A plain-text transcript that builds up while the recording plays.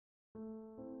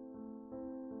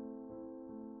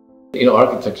You know,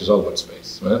 architecture is all about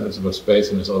space, right? It's about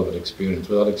space and it's all about experience.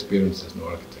 Without experience, there's no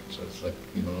architecture. It's like,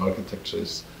 you know, architecture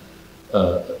is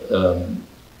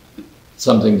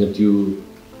something that you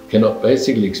cannot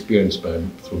basically experience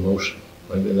through motion.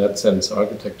 Right? In that sense,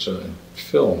 architecture and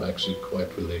film are actually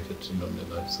quite related. You know, in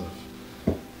that sort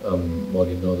of, well,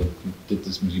 you know, that we did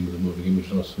this Museum of the Moving Image,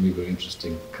 and it was for me a very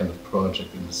interesting kind of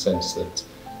project in the sense that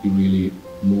you really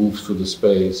move through the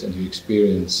space and you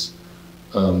experience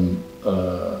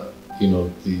you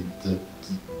know,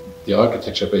 the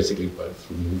architecture basically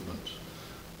through movement,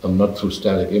 not through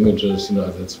static images. You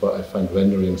know, that's why I find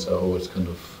renderings are always kind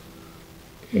of,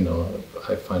 you know,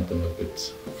 I find them a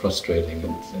bit frustrating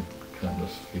and kind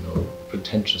of, you know,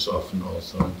 pretentious often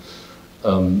also.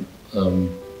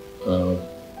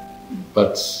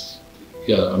 But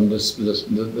yeah, I mean,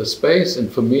 the space,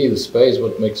 and for me, the space,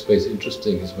 what makes space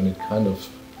interesting is when it kind of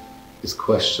is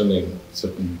questioning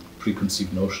certain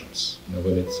preconceived notions. You know,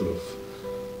 when it sort of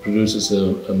produces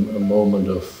a moment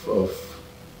of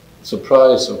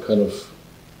surprise or kind of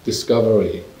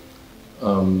discovery.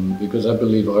 Because I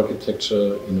believe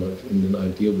architecture, you know, in an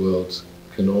ideal world,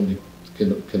 can only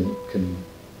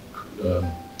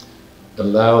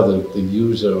allow the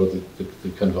user or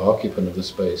the kind of occupant of the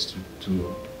space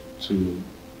to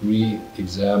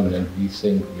re-examine and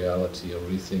rethink reality or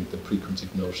rethink the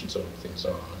preconceived notions of what things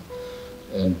are.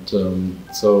 And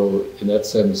so in that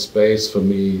sense, space for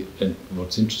me, and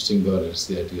what's interesting about it is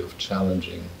the idea of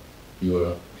challenging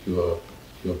your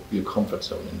comfort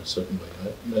zone in a certain way.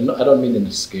 Right? And I don't mean in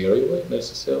a scary way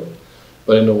necessarily,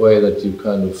 but in a way that you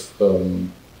kind of,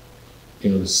 you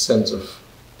know, the sense of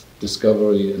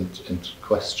discovery and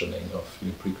questioning of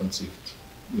your preconceived,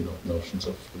 you know, notions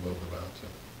of the world around you.